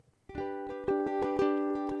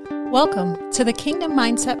Welcome to the Kingdom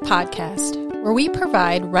Mindset Podcast, where we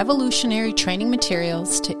provide revolutionary training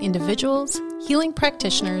materials to individuals, healing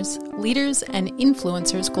practitioners, leaders, and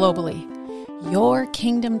influencers globally. Your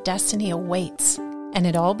kingdom destiny awaits, and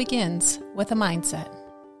it all begins with a mindset.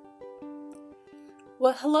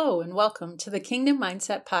 Well, hello and welcome to the Kingdom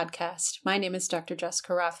Mindset Podcast. My name is Dr.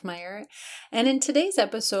 Jessica Rothmeyer, and in today's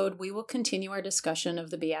episode, we will continue our discussion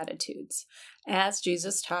of the Beatitudes, as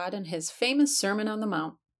Jesus taught in his famous Sermon on the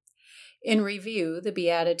Mount. In review, the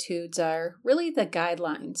Beatitudes are really the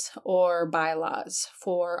guidelines or bylaws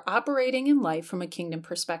for operating in life from a kingdom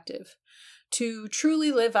perspective, to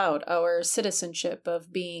truly live out our citizenship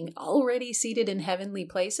of being already seated in heavenly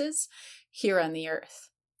places here on the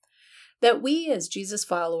earth. That we as Jesus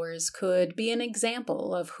followers could be an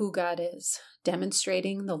example of who God is,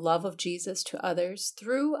 demonstrating the love of Jesus to others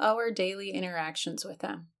through our daily interactions with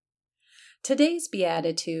them. Today's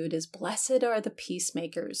beatitude is, "Blessed are the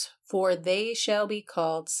peacemakers, for they shall be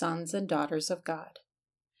called sons and daughters of God."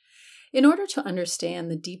 In order to understand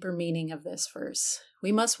the deeper meaning of this verse,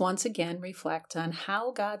 we must once again reflect on how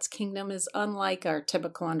God's kingdom is unlike our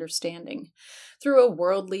typical understanding, through a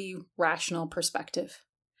worldly, rational perspective.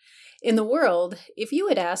 In the world, if you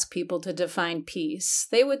would ask people to define peace,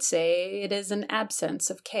 they would say it is an absence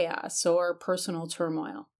of chaos or personal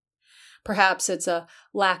turmoil. Perhaps it's a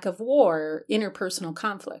lack of war or interpersonal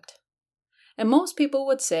conflict. And most people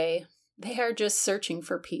would say they are just searching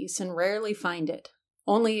for peace and rarely find it,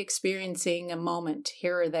 only experiencing a moment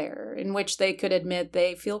here or there in which they could admit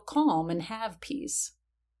they feel calm and have peace.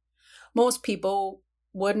 Most people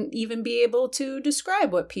wouldn't even be able to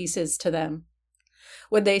describe what peace is to them.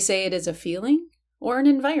 Would they say it is a feeling or an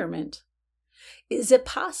environment? Is it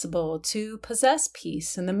possible to possess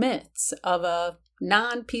peace in the midst of a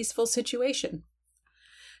non-peaceful situation?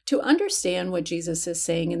 To understand what Jesus is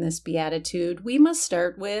saying in this beatitude, we must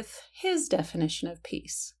start with his definition of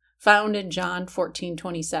peace, found in John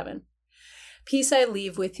 14:27. "Peace I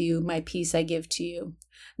leave with you, my peace I give to you.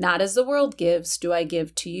 Not as the world gives, do I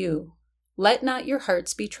give to you. Let not your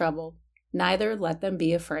hearts be troubled, neither let them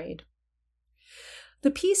be afraid."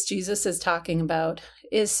 The peace Jesus is talking about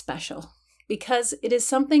is special because it is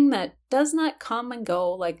something that does not come and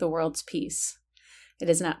go like the world's peace. It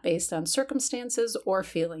is not based on circumstances or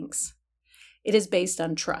feelings. It is based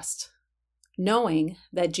on trust, knowing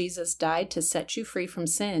that Jesus died to set you free from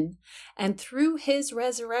sin, and through his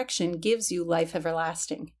resurrection gives you life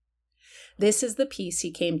everlasting. This is the peace he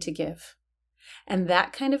came to give. And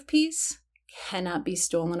that kind of peace cannot be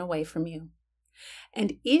stolen away from you.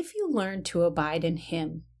 And if you learn to abide in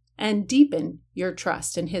him and deepen your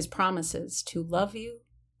trust in his promises to love you,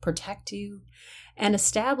 protect you, and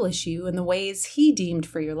establish you in the ways he deemed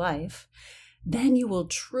for your life, then you will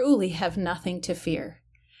truly have nothing to fear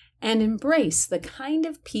and embrace the kind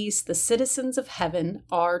of peace the citizens of heaven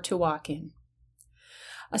are to walk in.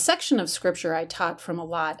 A section of scripture I taught from a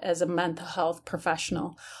lot as a mental health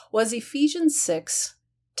professional was Ephesians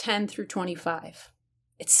 6:10 through 25.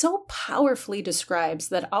 It so powerfully describes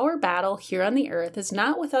that our battle here on the earth is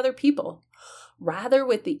not with other people, rather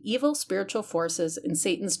with the evil spiritual forces in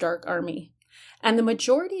Satan's dark army. And the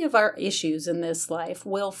majority of our issues in this life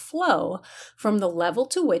will flow from the level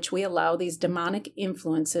to which we allow these demonic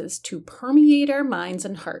influences to permeate our minds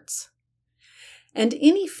and hearts. And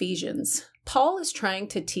in Ephesians, Paul is trying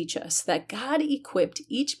to teach us that God equipped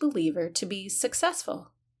each believer to be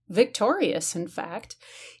successful, victorious, in fact,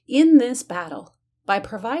 in this battle by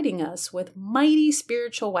providing us with mighty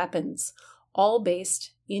spiritual weapons, all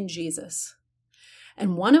based in Jesus.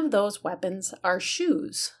 And one of those weapons are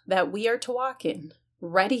shoes that we are to walk in,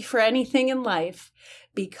 ready for anything in life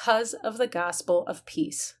because of the gospel of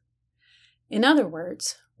peace. In other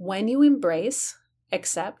words, when you embrace,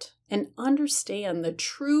 accept, and understand the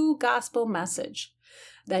true gospel message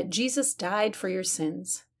that Jesus died for your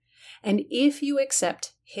sins, and if you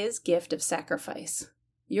accept his gift of sacrifice,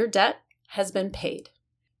 your debt has been paid.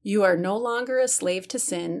 You are no longer a slave to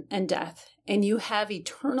sin and death, and you have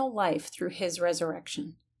eternal life through his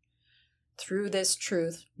resurrection. Through this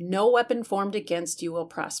truth, no weapon formed against you will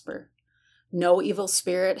prosper. No evil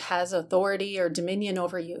spirit has authority or dominion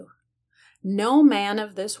over you. No man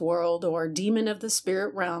of this world or demon of the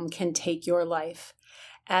spirit realm can take your life,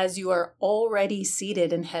 as you are already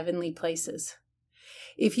seated in heavenly places.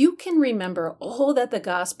 If you can remember all that the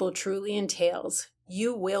gospel truly entails,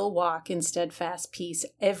 you will walk in steadfast peace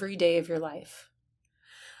every day of your life.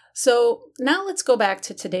 So now let's go back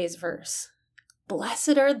to today's verse.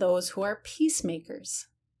 Blessed are those who are peacemakers.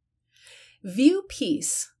 View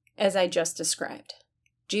peace as I just described.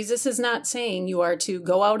 Jesus is not saying you are to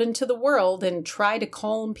go out into the world and try to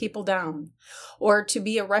calm people down, or to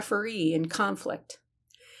be a referee in conflict.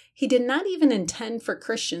 He did not even intend for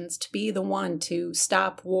Christians to be the one to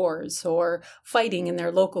stop wars or fighting in their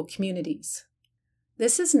local communities.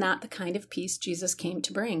 This is not the kind of peace Jesus came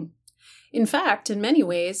to bring. In fact, in many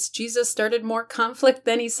ways, Jesus started more conflict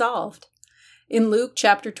than he solved. In Luke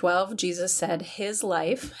chapter 12, Jesus said his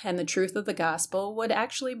life and the truth of the gospel would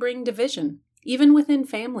actually bring division, even within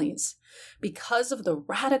families, because of the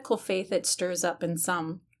radical faith it stirs up in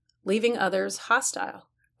some, leaving others hostile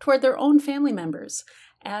toward their own family members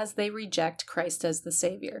as they reject Christ as the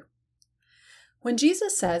Savior. When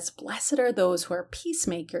Jesus says, "Blessed are those who are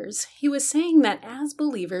peacemakers," he was saying that as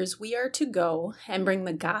believers, we are to go and bring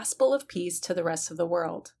the gospel of peace to the rest of the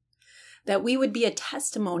world. That we would be a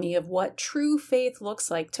testimony of what true faith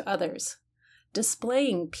looks like to others,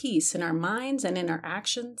 displaying peace in our minds and in our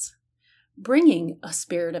actions, bringing a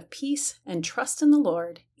spirit of peace and trust in the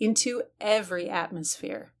Lord into every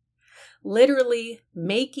atmosphere, literally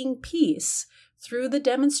making peace through the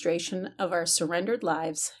demonstration of our surrendered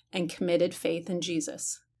lives and committed faith in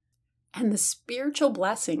Jesus. And the spiritual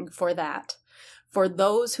blessing for that, for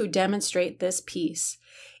those who demonstrate this peace,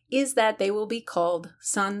 is that they will be called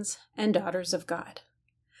sons and daughters of God,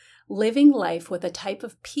 living life with a type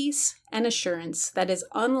of peace and assurance that is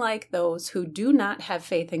unlike those who do not have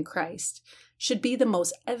faith in Christ, should be the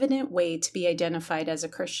most evident way to be identified as a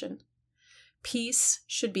Christian. Peace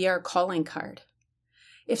should be our calling card.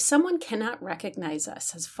 If someone cannot recognize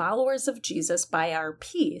us as followers of Jesus by our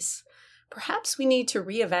peace, perhaps we need to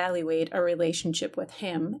reevaluate our relationship with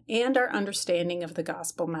him and our understanding of the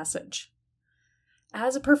gospel message.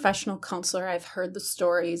 As a professional counselor, I've heard the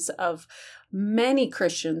stories of many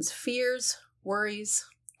Christians' fears, worries,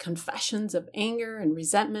 confessions of anger and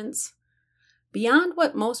resentments, beyond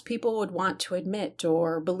what most people would want to admit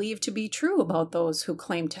or believe to be true about those who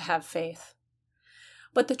claim to have faith.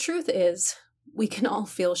 But the truth is, we can all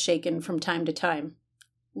feel shaken from time to time.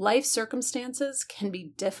 Life circumstances can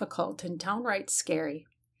be difficult and downright scary.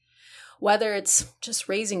 Whether it's just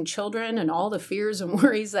raising children and all the fears and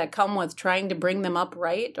worries that come with trying to bring them up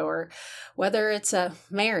right, or whether it's a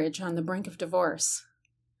marriage on the brink of divorce.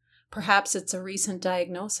 Perhaps it's a recent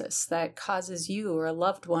diagnosis that causes you or a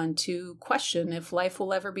loved one to question if life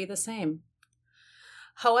will ever be the same.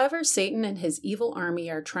 However Satan and his evil army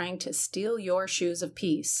are trying to steal your shoes of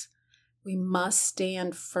peace, we must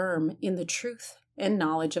stand firm in the truth and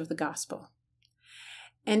knowledge of the gospel.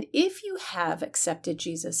 And if you have accepted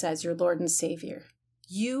Jesus as your Lord and Savior,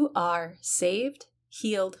 you are saved,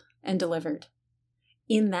 healed, and delivered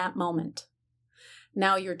in that moment.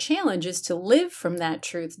 Now your challenge is to live from that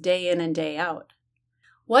truth day in and day out.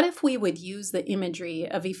 What if we would use the imagery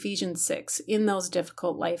of Ephesians 6 in those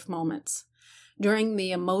difficult life moments, during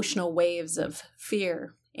the emotional waves of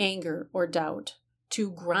fear, anger, or doubt,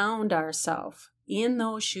 to ground ourselves in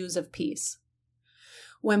those shoes of peace?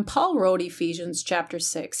 When Paul wrote Ephesians chapter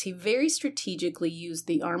 6, he very strategically used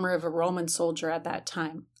the armor of a Roman soldier at that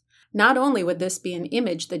time. Not only would this be an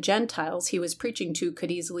image the Gentiles he was preaching to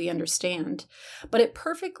could easily understand, but it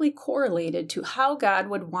perfectly correlated to how God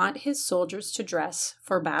would want his soldiers to dress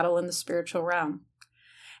for battle in the spiritual realm.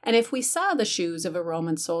 And if we saw the shoes of a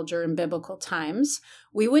Roman soldier in biblical times,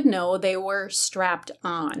 we would know they were strapped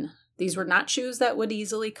on. These were not shoes that would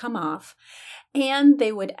easily come off, and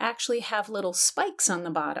they would actually have little spikes on the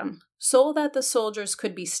bottom so that the soldiers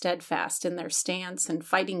could be steadfast in their stance and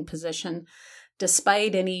fighting position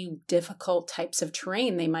despite any difficult types of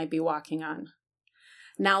terrain they might be walking on.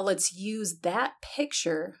 Now let's use that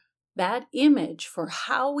picture, that image, for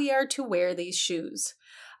how we are to wear these shoes,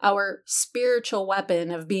 our spiritual weapon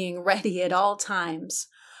of being ready at all times,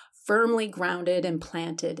 firmly grounded and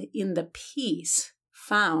planted in the peace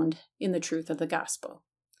found in the truth of the gospel.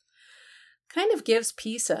 Kind of gives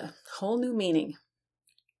peace a whole new meaning.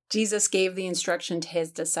 Jesus gave the instruction to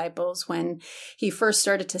his disciples when he first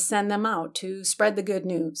started to send them out to spread the good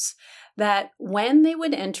news, that when they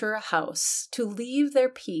would enter a house, to leave their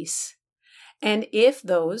peace, and if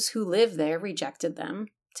those who lived there rejected them,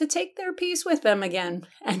 to take their peace with them again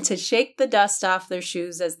and to shake the dust off their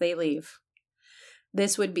shoes as they leave.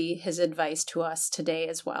 This would be his advice to us today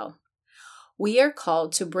as well. We are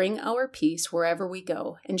called to bring our peace wherever we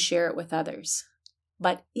go and share it with others.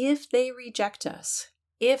 But if they reject us,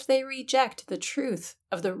 if they reject the truth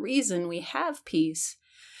of the reason we have peace,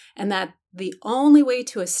 and that the only way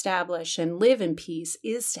to establish and live in peace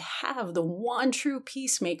is to have the one true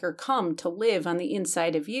peacemaker come to live on the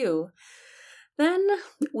inside of you, then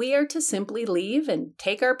we are to simply leave and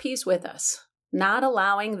take our peace with us, not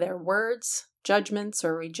allowing their words, judgments,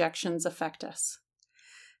 or rejections affect us.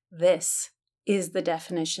 This is the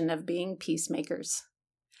definition of being peacemakers.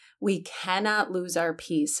 We cannot lose our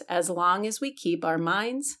peace as long as we keep our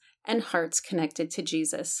minds and hearts connected to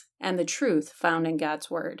Jesus and the truth found in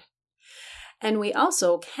God's Word. And we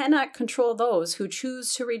also cannot control those who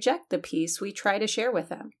choose to reject the peace we try to share with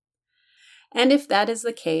them. And if that is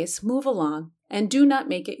the case, move along and do not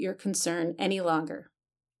make it your concern any longer.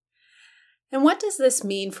 And what does this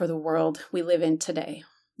mean for the world we live in today?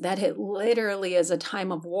 That it literally is a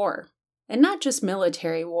time of war, and not just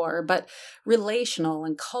military war, but relational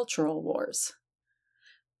and cultural wars.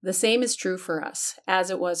 The same is true for us, as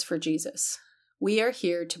it was for Jesus. We are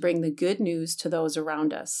here to bring the good news to those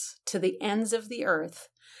around us, to the ends of the earth,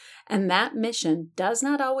 and that mission does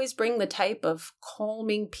not always bring the type of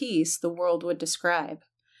calming peace the world would describe.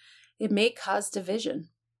 It may cause division,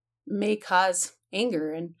 may cause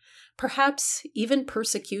anger, and perhaps even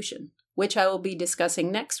persecution, which I will be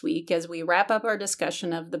discussing next week as we wrap up our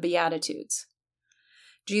discussion of the Beatitudes.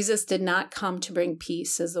 Jesus did not come to bring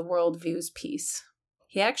peace as the world views peace.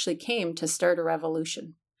 He actually came to start a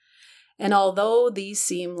revolution. And although these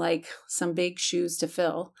seem like some big shoes to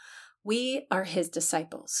fill, we are his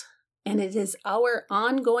disciples, and it is our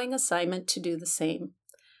ongoing assignment to do the same,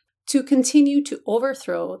 to continue to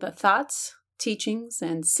overthrow the thoughts, teachings,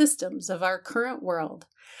 and systems of our current world,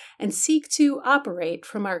 and seek to operate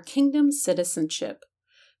from our kingdom citizenship,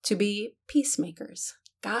 to be peacemakers,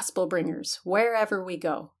 gospel bringers, wherever we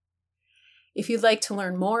go. If you'd like to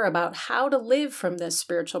learn more about how to live from this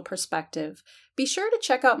spiritual perspective, be sure to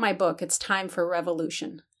check out my book, It's Time for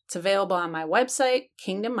Revolution. It's available on my website,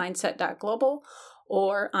 kingdommindset.global,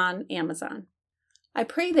 or on Amazon. I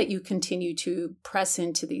pray that you continue to press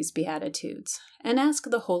into these Beatitudes and ask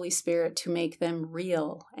the Holy Spirit to make them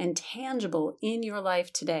real and tangible in your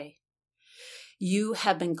life today. You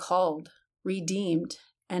have been called, redeemed,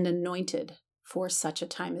 and anointed for such a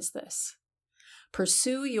time as this.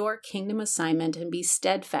 Pursue your kingdom assignment and be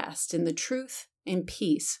steadfast in the truth and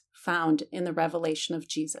peace found in the revelation of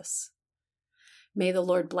Jesus. May the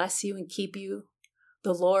Lord bless you and keep you.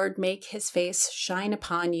 The Lord make his face shine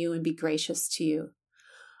upon you and be gracious to you.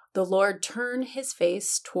 The Lord turn his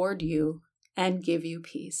face toward you and give you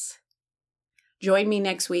peace. Join me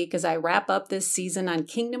next week as I wrap up this season on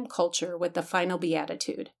kingdom culture with the final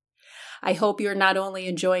beatitude. I hope you're not only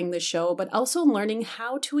enjoying the show, but also learning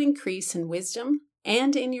how to increase in wisdom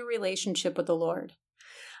and in your relationship with the Lord.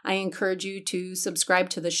 I encourage you to subscribe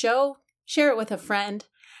to the show, share it with a friend,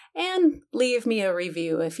 and leave me a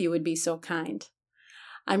review if you would be so kind.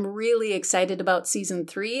 I'm really excited about Season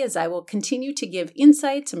 3 as I will continue to give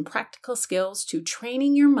insights and practical skills to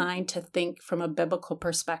training your mind to think from a biblical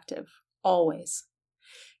perspective, always.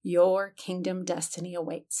 Your kingdom destiny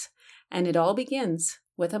awaits, and it all begins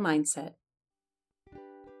with a mindset.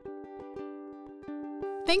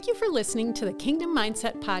 Thank you for listening to the Kingdom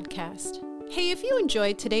Mindset Podcast. Hey, if you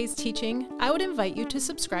enjoyed today's teaching, I would invite you to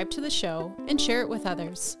subscribe to the show and share it with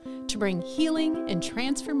others to bring healing and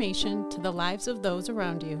transformation to the lives of those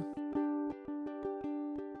around you.